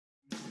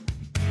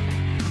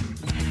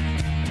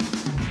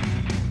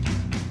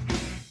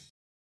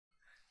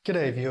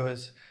G'day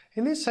viewers.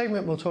 In this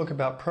segment we'll talk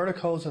about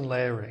protocols and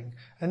layering,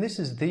 and this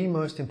is the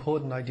most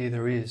important idea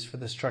there is for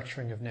the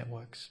structuring of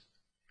networks.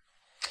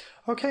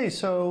 Okay,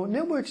 so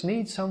networks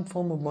need some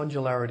form of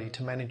modularity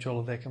to manage all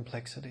of their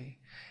complexity.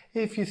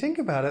 If you think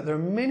about it, there are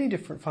many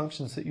different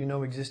functions that you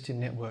know exist in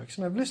networks,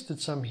 and I've listed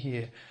some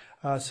here.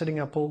 Setting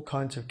up all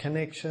kinds of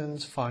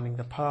connections, finding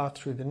the path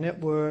through the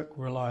network,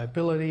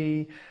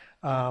 reliability,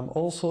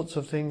 all sorts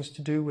of things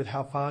to do with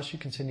how fast you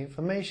can send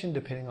information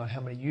depending on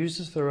how many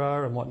users there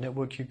are and what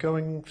network you're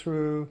going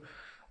through,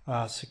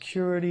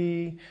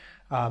 security,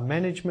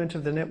 management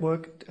of the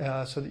network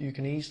so that you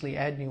can easily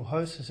add new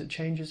hosts as it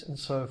changes, and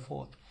so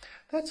forth.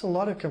 That's a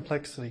lot of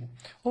complexity.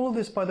 All of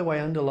this, by the way,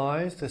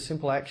 underlies the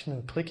simple action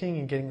of clicking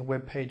and getting a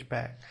web page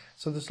back.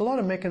 So there's a lot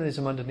of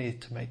mechanism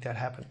underneath to make that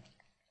happen.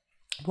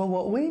 Well,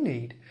 what we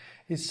need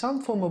is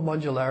some form of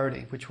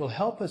modularity which will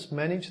help us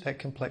manage that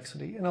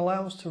complexity and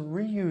allow us to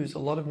reuse a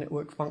lot of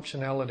network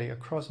functionality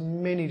across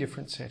many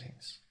different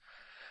settings.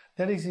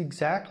 That is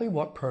exactly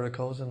what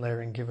protocols and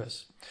layering give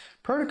us.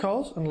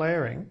 Protocols and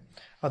layering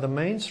are the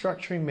main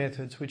structuring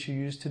methods which are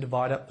used to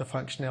divide up the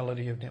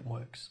functionality of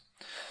networks.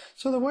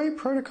 So the way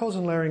protocols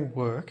and layering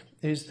work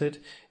is that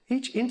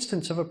each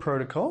instance of a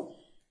protocol,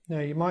 now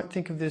you might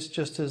think of this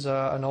just as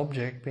an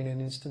object being an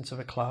instance of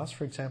a class,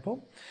 for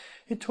example,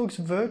 it talks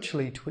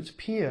virtually to its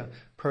peer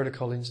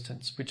protocol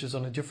instance, which is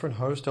on a different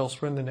host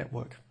elsewhere in the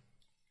network.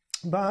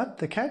 But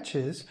the catch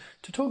is,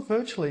 to talk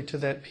virtually to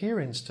that peer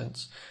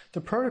instance,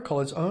 the protocol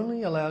is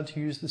only allowed to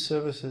use the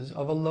services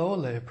of a lower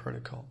layer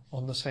protocol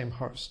on the same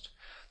host.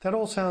 That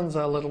all sounds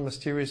a little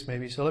mysterious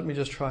maybe, so let me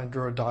just try and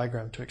draw a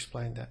diagram to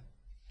explain that.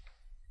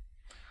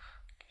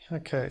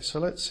 Okay, so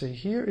let's see,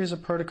 here is a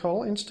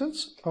protocol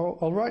instance.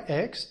 I'll write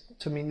X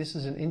to mean this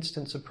is an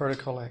instance of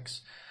protocol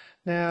X.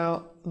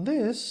 Now,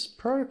 this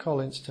protocol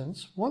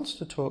instance wants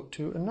to talk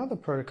to another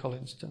protocol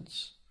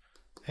instance,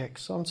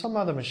 X, on some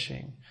other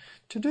machine.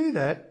 To do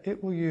that,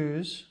 it will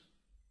use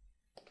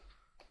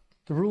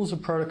the rules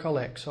of protocol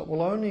X. So it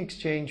will only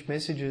exchange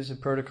messages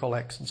of protocol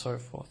X and so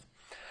forth.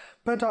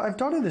 But I've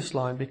dotted this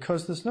line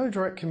because there's no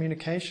direct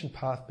communication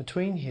path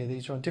between here.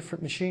 These are on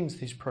different machines,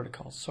 these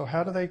protocols. So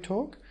how do they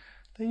talk?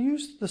 They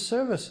use the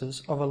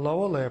services of a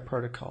lower layer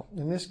protocol,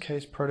 in this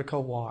case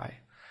protocol Y.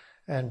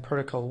 And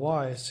protocol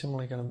Y is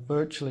similarly going to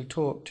virtually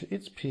talk to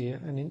its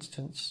peer, an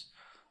instance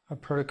of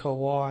protocol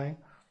Y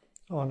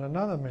on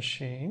another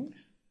machine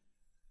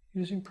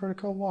using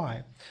protocol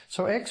Y.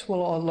 So X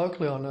will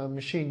locally on a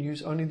machine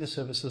use only the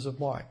services of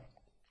Y.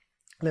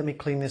 Let me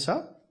clean this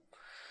up.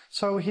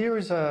 So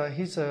here's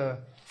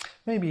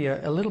maybe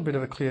a little bit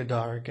of a clear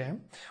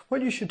diagram.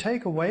 What you should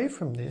take away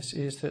from this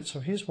is that, so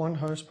here's one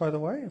host, by the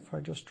way, if I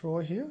just draw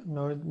here,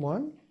 node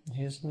 1,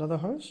 here's another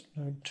host,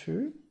 node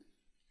 2.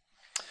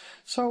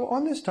 So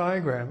on this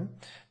diagram,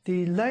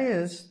 the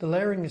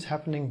layering is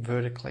happening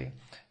vertically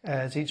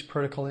as each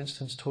protocol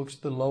instance talks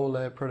to the lower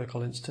layer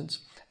protocol instance,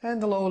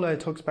 and the lower layer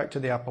talks back to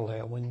the upper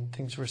layer when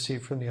things are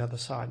received from the other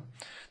side.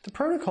 The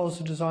protocols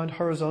are designed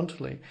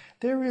horizontally.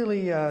 They're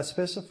really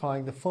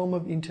specifying the form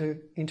of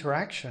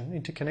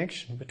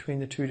interconnection between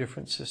the two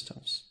different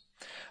systems.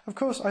 Of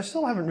course, I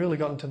still haven't really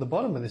gotten to the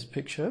bottom of this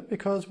picture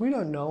because we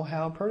don't know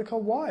how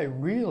protocol Y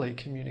really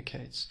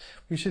communicates.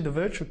 We see the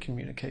virtual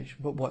communication,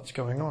 but what's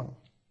going on?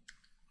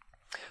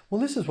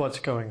 Well, this is what's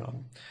going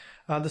on.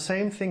 The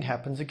same thing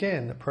happens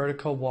again. The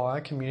protocol Y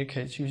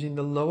communicates using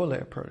the lower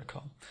layer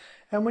protocol.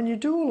 And when you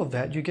do all of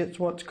that, you get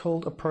what's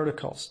called a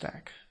protocol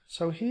stack.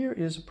 So here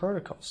is a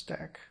protocol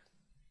stack.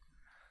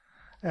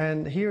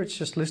 And here it's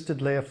just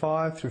listed layer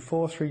 5 through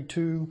 4, 3,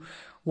 2,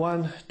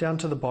 1, down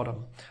to the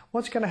bottom.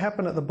 What's going to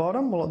happen at the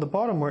bottom? Well, at the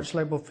bottom where it's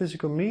labeled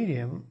physical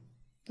medium,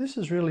 this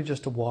is really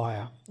just a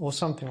wire, or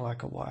something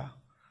like a wire,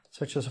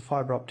 such as a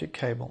fiber optic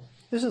cable.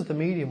 This is the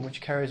medium which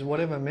carries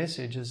whatever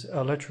message as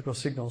electrical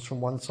signals from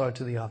one side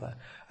to the other,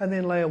 and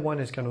then layer 1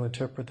 is going to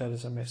interpret that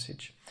as a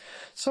message.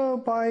 So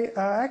by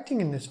acting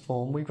in this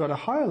form, we've got a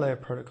higher layer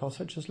protocol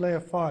such as layer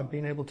 5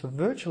 being able to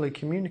virtually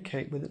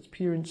communicate with its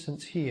peer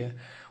instance here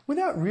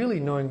without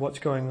really knowing what's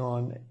going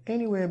on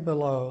anywhere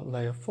below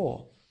layer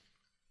 4.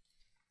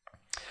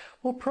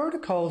 Well,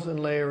 protocols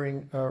and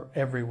layering are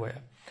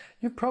everywhere.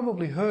 You've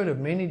probably heard of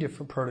many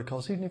different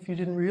protocols, even if you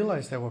didn't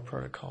realize they were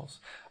protocols.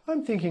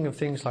 I'm thinking of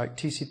things like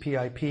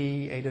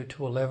TCP/IP,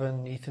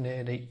 802.11,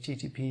 Ethernet,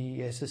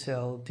 HTTP,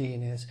 SSL,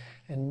 DNS,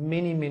 and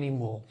many, many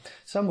more,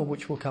 some of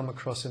which we'll come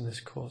across in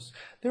this course.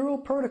 They're all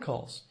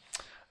protocols.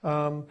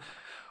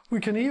 We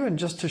can even,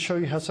 just to show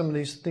you how some of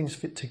these things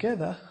fit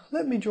together,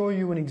 let me draw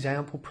you an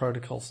example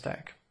protocol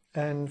stack.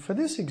 And for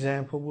this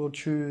example, we'll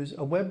choose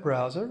a web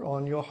browser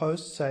on your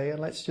host, say, and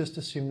let's just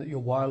assume that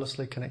you're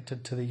wirelessly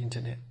connected to the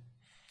internet.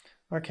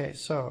 Okay,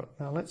 so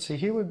now let's see,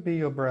 here would be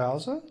your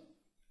browser.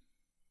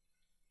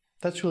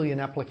 That's really an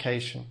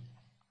application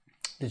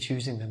that's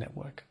using the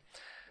network.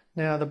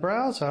 Now the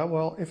browser,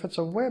 well, if it's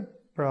a web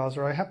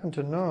browser, I happen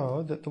to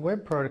know that the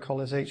web protocol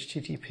is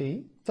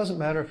HTTP. Doesn't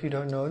matter if you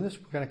don't know this,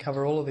 we're going to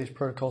cover all of these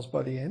protocols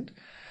by the end.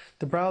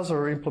 The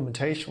browser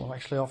implementation will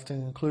actually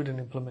often include an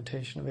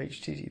implementation of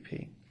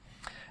HTTP.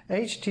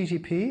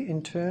 HTTP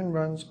in turn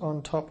runs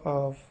on top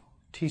of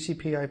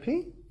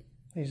TCP/IP.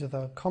 These are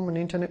the common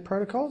internet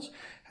protocols.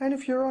 And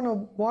if you're on a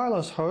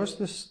wireless host,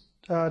 this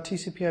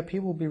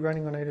TCP/IP will be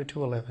running on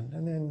 802.11.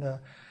 And then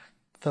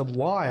the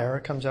wire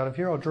comes out of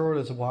here. I'll draw it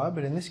as a wire,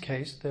 but in this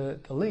case, the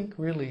link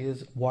really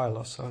is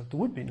wireless, so there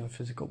would be no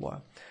physical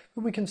wire.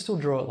 But we can still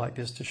draw it like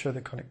this to show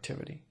the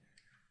connectivity.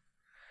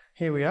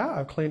 Here we are.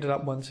 I've cleaned it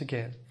up once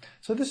again.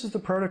 So this is the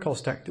protocol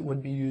stack that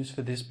would be used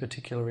for this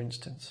particular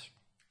instance.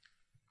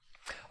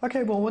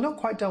 Okay, well, we're not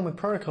quite done with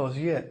protocols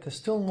yet. There's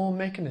still more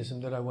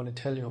mechanism that I want to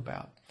tell you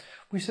about.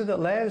 We said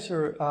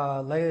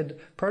that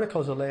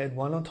protocols are layered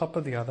one on top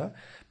of the other,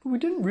 but we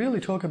didn't really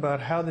talk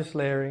about how this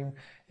layering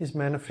is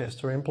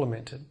manifest or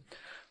implemented.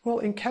 Well,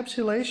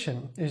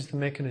 encapsulation is the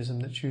mechanism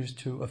that's used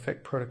to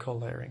affect protocol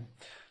layering.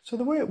 So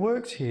the way it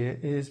works here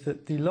is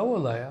that the lower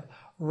layer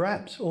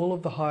wraps all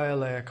of the higher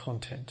layer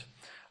content.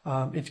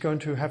 It's going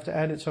to have to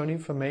add its own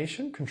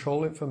information,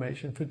 control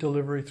information for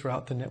delivery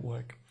throughout the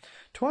network.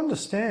 To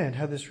understand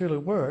how this really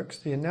works,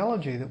 the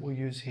analogy that we'll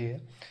use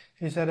here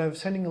is that of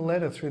sending a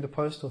letter through the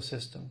postal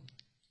system.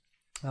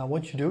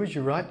 What you do is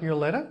you write your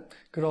letter,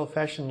 good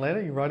old-fashioned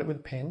letter, you write it with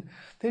a pen,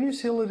 then you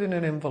seal it in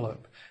an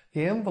envelope.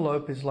 The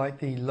envelope is like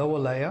the lower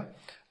layer,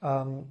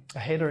 a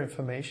header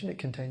information. It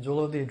contains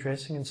all of the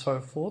addressing and so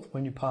forth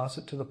when you pass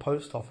it to the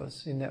post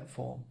office in that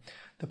form.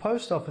 The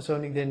post office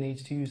only then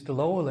needs to use the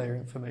lower layer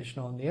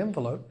information on the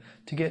envelope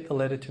to get the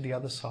letter to the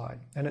other side.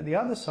 And at the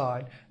other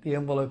side, the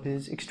envelope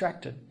is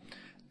extracted.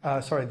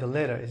 The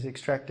letter is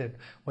extracted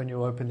when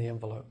you open the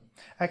envelope.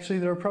 Actually,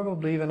 there are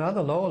probably even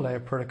other lower layer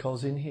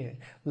protocols in here.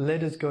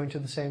 Letters going to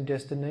the same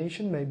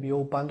destination may be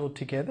all bundled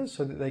together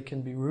so that they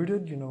can be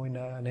routed, in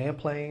an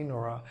airplane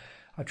or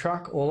a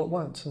truck all at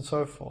once and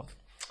so forth.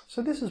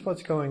 So this is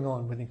what's going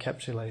on with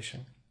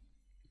encapsulation.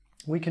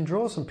 We can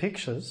draw some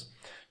pictures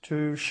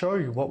to show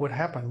you what would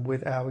happen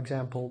with our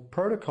example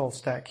protocol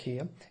stack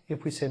here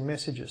if we send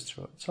messages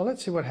through it. So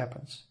let's see what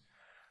happens.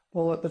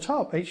 Well, at the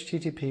top,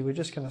 HTTP, we're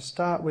just going to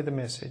start with a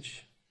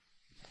message.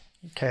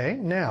 Okay,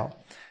 now,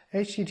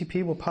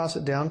 HTTP will pass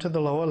it down to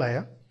the lower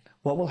layer.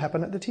 What will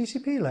happen at the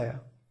TCP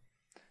layer?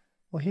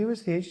 Well, here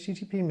is the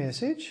HTTP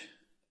message.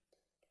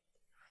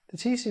 The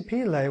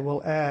TCP layer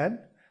will add,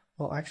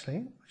 well, actually,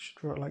 I should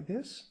draw it like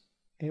this.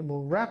 It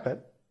will wrap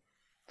it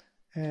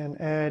and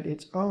add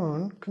its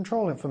own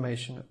control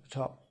information at the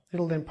top.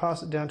 It'll then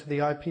pass it down to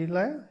the IP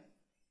layer.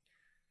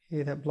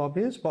 Here that blob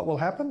is. What will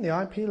happen?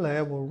 The IP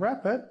layer will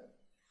wrap it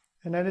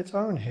and add its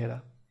own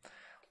header.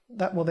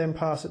 That will then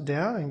pass it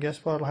down, and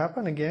guess what will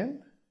happen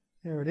again?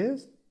 There it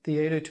is. The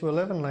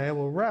 802.11 layer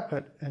will wrap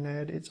it and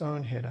add its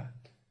own header.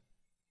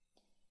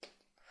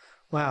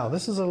 Wow,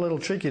 this is a little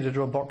tricky to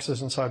draw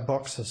boxes inside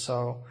boxes,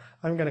 so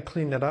I'm going to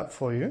clean that up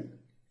for you.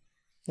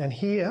 And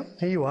here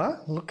you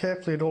are. Look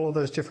carefully at all of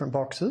those different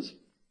boxes.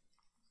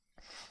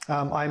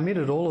 I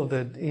omitted all of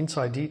the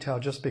inside detail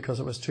just because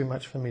it was too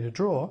much for me to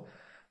draw.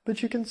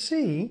 But you can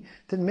see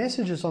that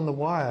messages on the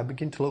wire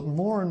begin to look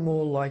more and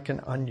more like an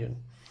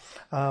onion.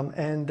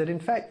 And that in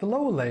fact the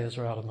lower layers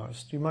are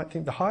outermost. You might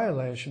think the higher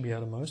layers should be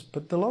outermost,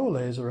 but the lower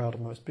layers are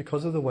outermost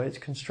because of the way it's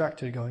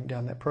constructed going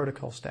down that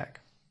protocol stack.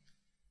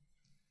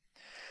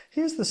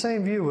 Here's the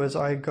same view as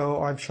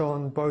I've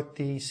shown both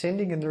the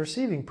sending and the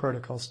receiving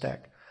protocol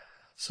stack.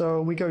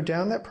 So we go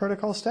down that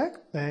protocol stack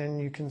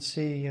and you can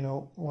see,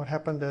 what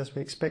happened as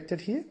we expected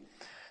here.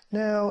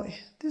 Now,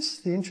 this is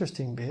the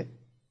interesting bit.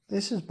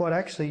 This is what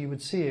actually you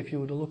would see if you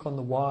were to look on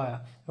the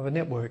wire of a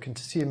network and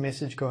to see a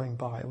message going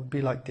by. It would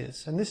be like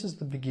this. And this is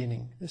the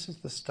beginning. This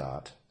is the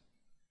start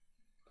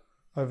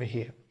over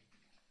here.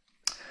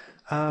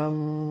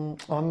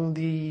 On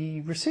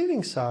the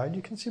receiving side,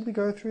 you can simply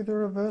go through the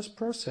reverse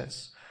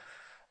process.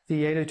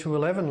 The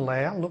 802.11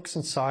 layer looks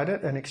inside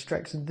it and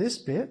extracts this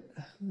bit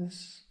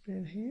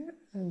here,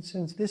 and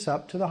sends this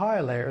up to the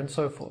higher layer and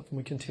so forth. And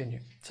we continue.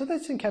 So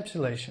that's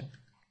encapsulation.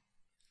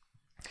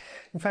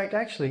 In fact,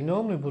 actually,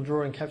 normally we'll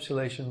draw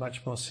encapsulation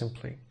much more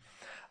simply.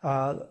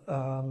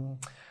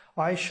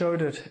 I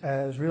showed it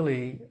as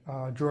really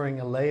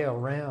drawing a layer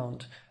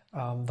around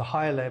the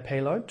higher layer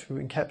payload to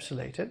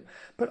encapsulate it,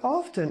 but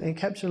often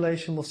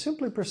encapsulation will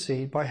simply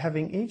proceed by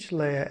having each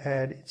layer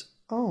add its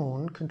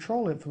own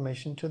control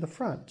information to the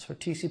front. So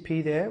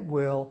TCP there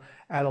will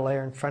add a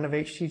layer in front of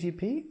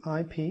HTTP,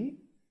 IP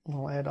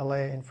will add a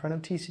layer in front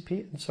of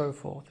TCP, and so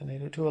forth. And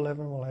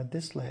 802.11 will add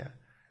this layer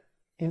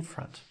in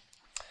front.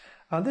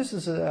 This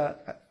is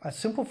a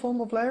simple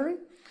form of layering,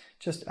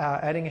 just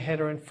adding a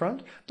header in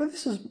front, but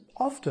this is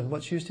often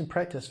what's used in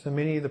practice for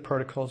many of the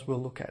protocols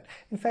we'll look at.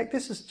 In fact,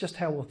 this is just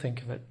how we'll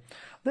think of it.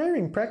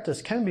 Layering in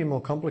practice can be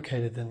more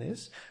complicated than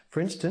this.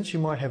 For instance, you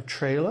might have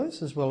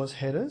trailers as well as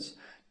headers.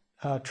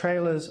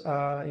 Trailers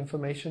are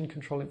information,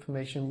 control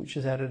information, which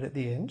is added at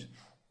the end.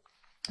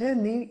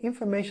 And the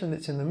information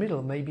that's in the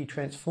middle may be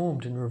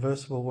transformed in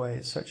reversible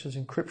ways, such as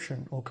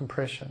encryption or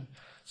compression,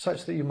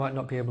 such that you might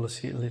not be able to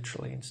see it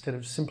literally, instead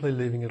of simply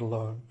leaving it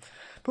alone.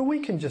 But we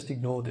can just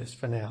ignore this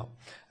for now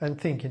and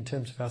think in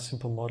terms of our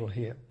simple model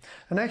here.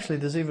 And actually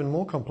there's even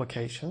more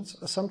complications.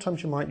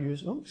 Sometimes you might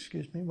use,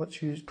 what's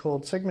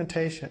called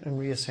segmentation and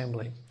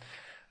reassembly.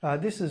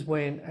 This is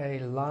when a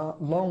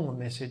long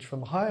message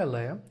from a higher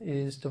layer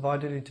is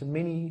divided into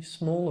many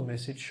smaller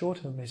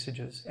shorter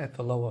messages at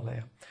the lower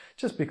layer,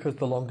 just because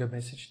the longer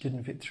message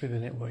didn't fit through the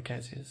network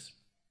as is.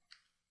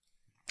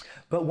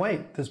 But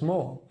wait, there's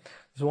more.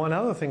 There's one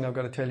other thing I've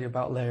got to tell you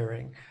about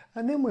layering,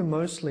 and then we're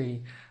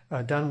mostly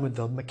done with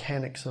the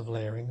mechanics of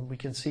layering, and we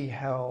can see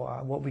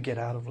how what we get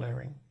out of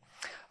layering.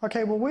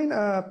 Okay, well, when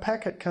a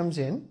packet comes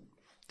in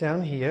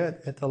down here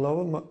at the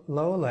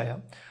lower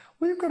layer,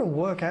 we've got to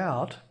work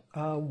out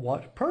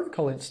what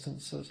protocol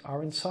instances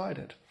are inside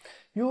it.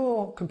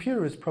 Your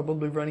computer is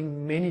probably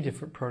running many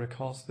different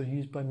protocols that are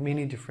used by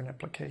many different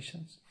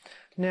applications.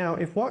 Now,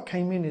 if what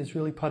came in is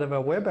really part of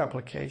our web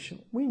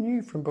application, we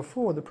knew from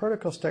before the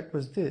protocol stack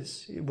was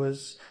this. It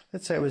was,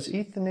 let's say it was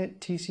Ethernet,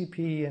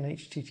 TCP, and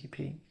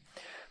HTTP.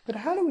 But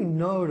how do we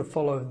know to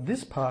follow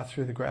this path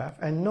through the graph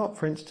and not,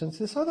 for instance,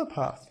 this other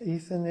path,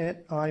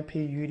 Ethernet, IP,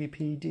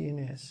 UDP,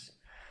 DNS?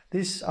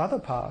 This other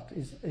path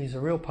is a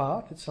real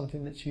path. It's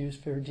something that's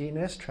used for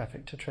DNS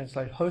traffic to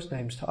translate host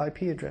names to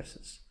IP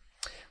addresses.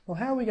 Well,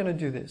 how are we going to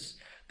do this?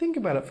 Think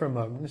about it for a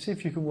moment and see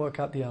if you can work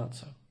out the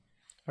answer.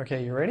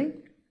 Okay, you ready?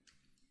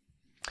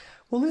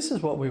 Well, this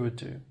is what we would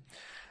do.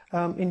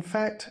 In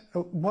fact,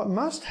 what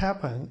must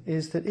happen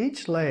is that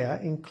each layer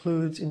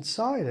includes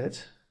inside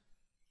it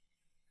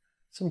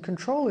some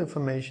control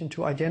information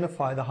to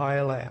identify the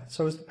higher layer.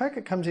 So as the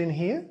packet comes in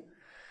here,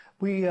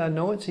 we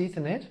know it's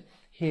Ethernet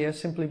here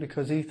simply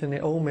because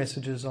Ethernet, all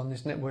messages on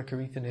this network are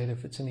Ethernet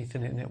if it's an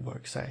Ethernet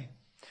network, say.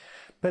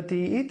 But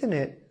the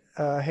Ethernet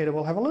header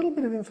will have a little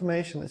bit of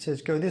information that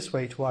says go this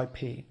way to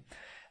IP.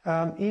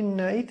 In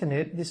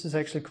Ethernet, this is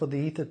actually called the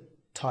ether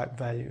type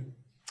value.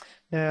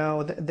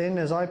 Now, then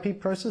as IP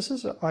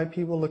processes, IP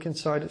will look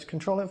inside its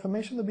control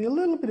information. There'll be a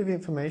little bit of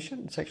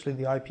information. It's actually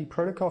the IP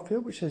protocol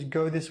field, which says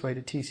go this way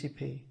to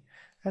TCP.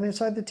 And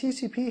inside the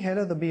TCP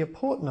header, there'll be a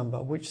port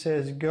number, which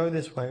says go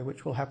this way,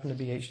 which will happen to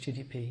be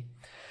HTTP.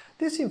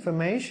 This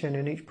information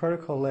in each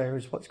protocol layer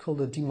is what's called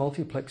a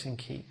demultiplexing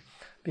key,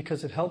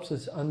 because it helps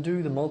us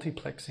undo the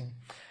multiplexing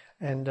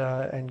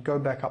and go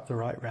back up the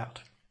right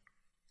route.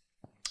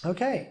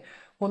 Okay.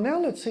 Well,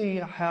 now let's see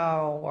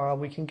how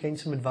we can gain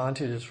some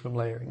advantages from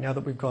layering, now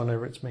that we've gone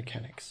over its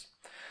mechanics.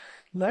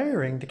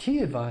 Layering, the key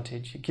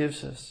advantage it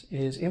gives us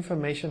is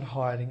information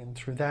hiding, and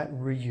through that,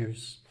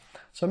 reuse.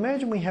 So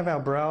imagine we have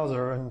our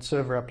browser and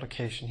server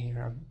application here,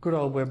 our good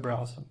old web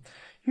browser.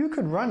 You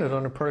could run it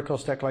on a protocol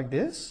stack like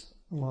this.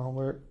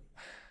 Well,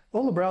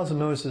 all the browser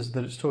knows is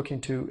that it's talking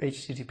to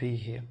HTTP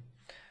here.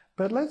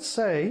 But let's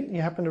say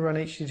you happen to run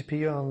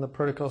HTTP on the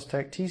protocol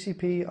stack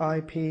TCP,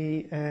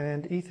 IP,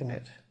 and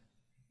Ethernet.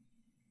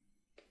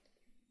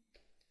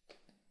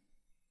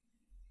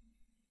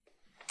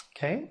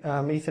 Okay,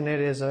 Ethernet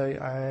is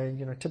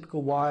a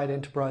typical wired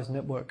enterprise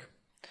network.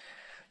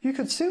 You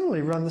could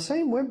similarly run the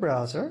same web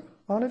browser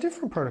on a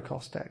different protocol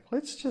stack.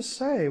 Let's just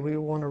say we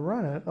want to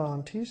run it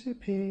on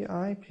TCP,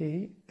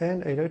 IP,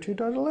 and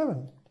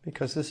 802.11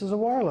 because this is a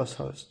wireless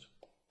host.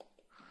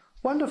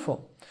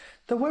 Wonderful.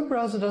 The web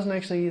browser doesn't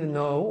actually either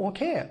know or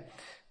care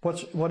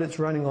what it's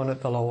running on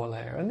at the lower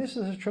layer, and this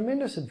is a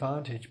tremendous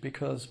advantage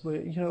because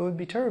it would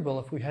be terrible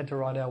if we had to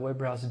write our web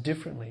browser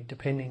differently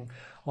depending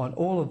on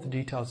all of the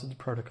details of the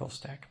protocol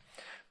stack.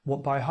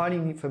 By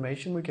hiding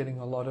information, we're getting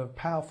a lot of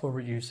powerful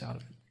reuse out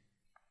of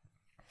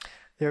it.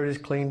 There it is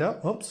cleaned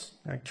up. Oops,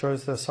 I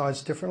chose the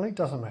sides differently.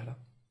 Doesn't matter.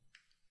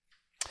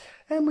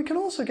 And we can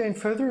also gain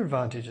further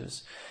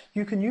advantages.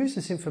 You can use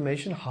this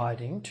information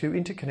hiding to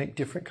interconnect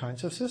different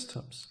kinds of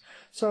systems.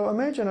 So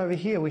imagine over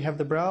here we have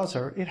the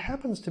browser. It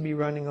happens to be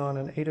running on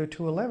an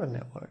 802.11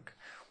 network.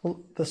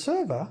 Well, the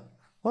server,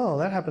 well,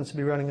 that happens to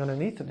be running on an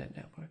Ethernet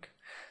network.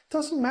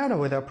 Doesn't matter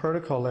with our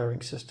protocol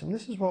layering system.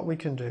 This is what we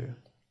can do.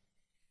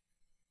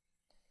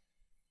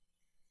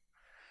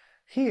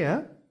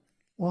 Here,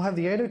 we'll have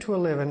the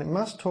 802.11. It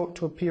must talk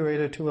to a peer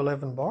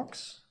 802.11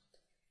 box.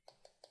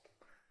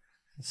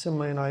 And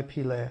similarly, an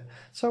IP layer.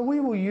 So we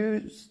will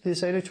use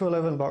this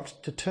 802.11 box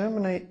to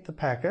terminate the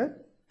packet,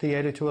 the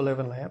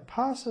 802.11 layer,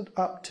 pass it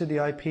up to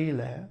the IP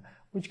layer,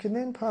 which can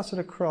then pass it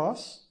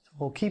across,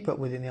 or keep it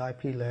within the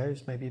IP layer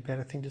is maybe a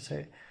better thing to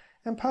say,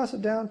 and pass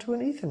it down to an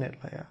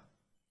Ethernet layer.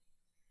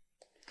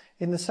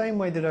 In the same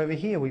way that over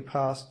here we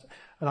passed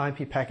an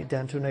IP packet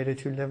down to an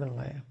 802.11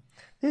 layer.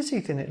 This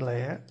Ethernet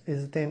layer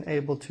is then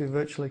able to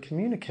virtually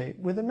communicate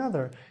with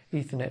another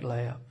Ethernet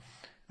layer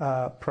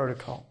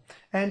protocol.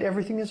 And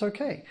everything is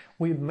okay.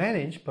 We've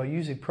managed, by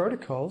using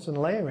protocols and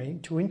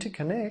layering, to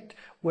interconnect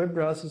web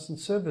browsers and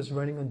servers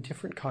running on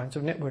different kinds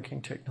of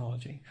networking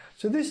technology.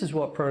 So this is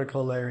what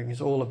protocol layering is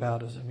all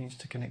about as a means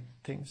to connect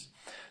things.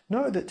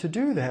 Note that to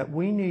do that,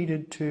 we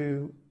needed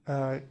to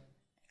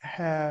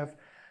have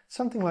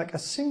something like a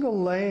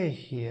single layer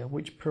here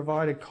which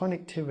provided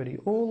connectivity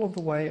all of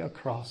the way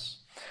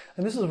across.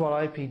 And this is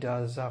what IP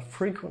does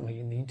frequently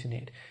in the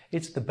internet.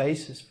 It's the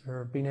basis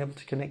for being able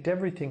to connect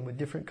everything with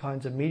different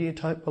kinds of media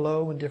type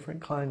below and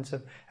different kinds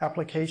of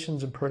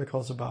applications and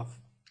protocols above.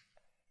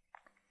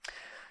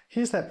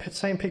 Here's that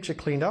same picture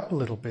cleaned up a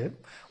little bit.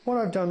 What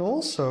I've done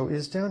also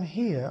is down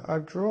here,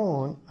 I've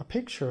drawn a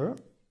picture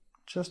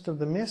just of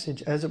the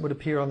message as it would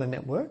appear on the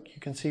network.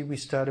 You can see we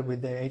started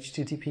with the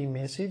HTTP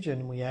message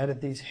and we added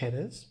these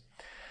headers.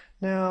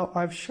 Now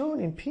I've shown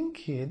in pink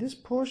here, this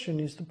portion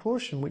is the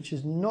portion which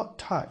is not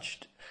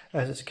touched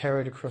as it's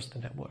carried across the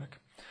network.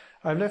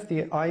 I've left the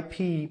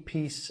IP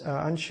piece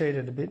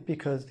unshaded a bit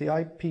because the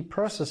IP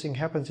processing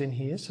happens in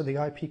here, so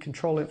the IP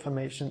control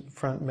information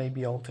front may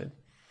be altered.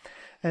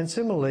 And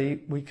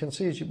similarly, we can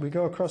see as we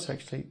go across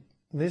actually,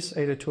 this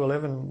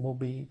 802.11 will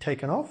be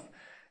taken off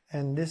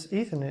and this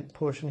Ethernet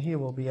portion here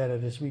will be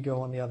added as we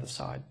go on the other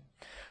side.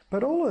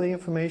 But all of the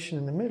information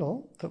in the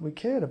middle that we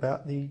cared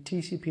about, the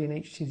TCP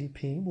and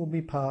HTTP, will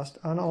be passed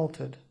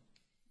unaltered.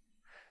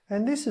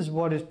 And this is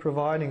what is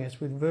providing us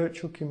with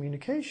virtual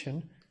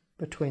communication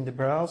between the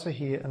browser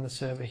here and the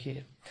server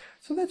here.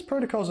 So that's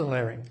protocols and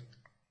layering.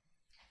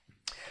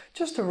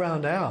 Just to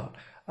round out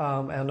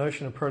our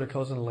notion of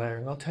protocols and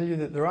layering, I'll tell you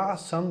that there are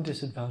some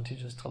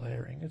disadvantages to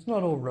layering. It's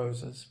not all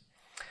roses.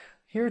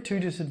 Here are two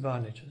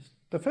disadvantages.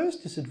 The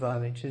first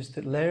disadvantage is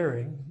that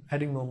layering,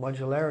 adding more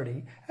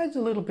modularity, adds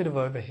a little bit of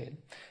overhead.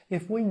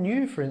 If we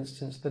knew, for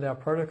instance, that our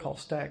protocol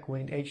stack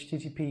went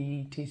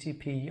HTTP,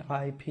 TCP,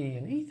 IP,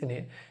 and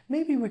Ethernet,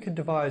 maybe we could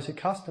devise a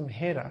custom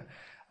header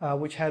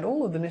which had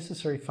all of the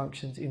necessary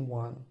functions in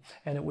one,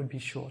 and it would be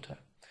shorter.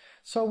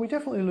 So we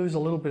definitely lose a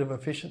little bit of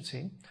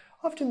efficiency.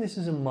 Often this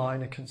is a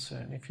minor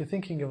concern. If you're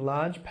thinking of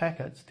large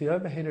packets, the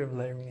overhead of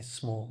layering is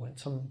small,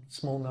 it's some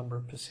small number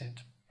of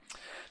percent.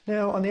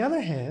 Now, on the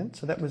other hand,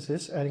 so that was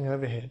this, adding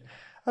overhead.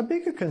 A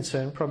bigger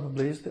concern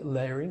probably is that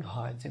layering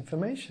hides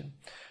information.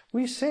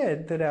 We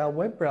said that our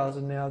web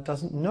browser now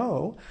doesn't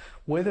know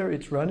whether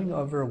it's running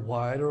over a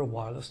wired or a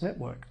wireless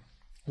network.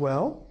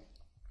 Well,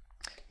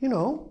 you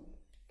know,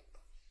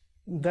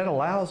 that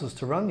allows us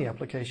to run the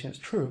application, it's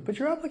true, but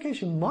your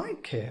application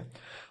might care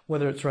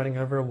whether it's running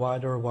over a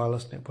wired or a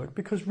wireless network,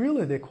 because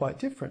really they're quite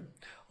different.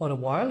 On a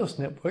wireless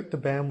network, the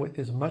bandwidth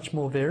is much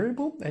more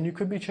variable and you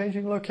could be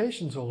changing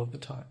locations all of the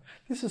time.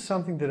 This is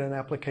something that an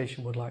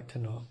application would like to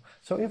know.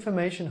 So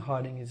information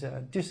hiding is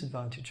a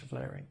disadvantage of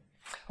layering.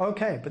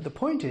 Okay, but the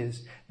point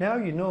is, now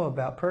you know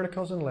about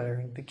protocols and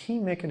layering, the key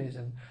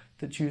mechanism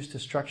that's used to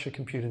structure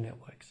computer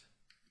networks.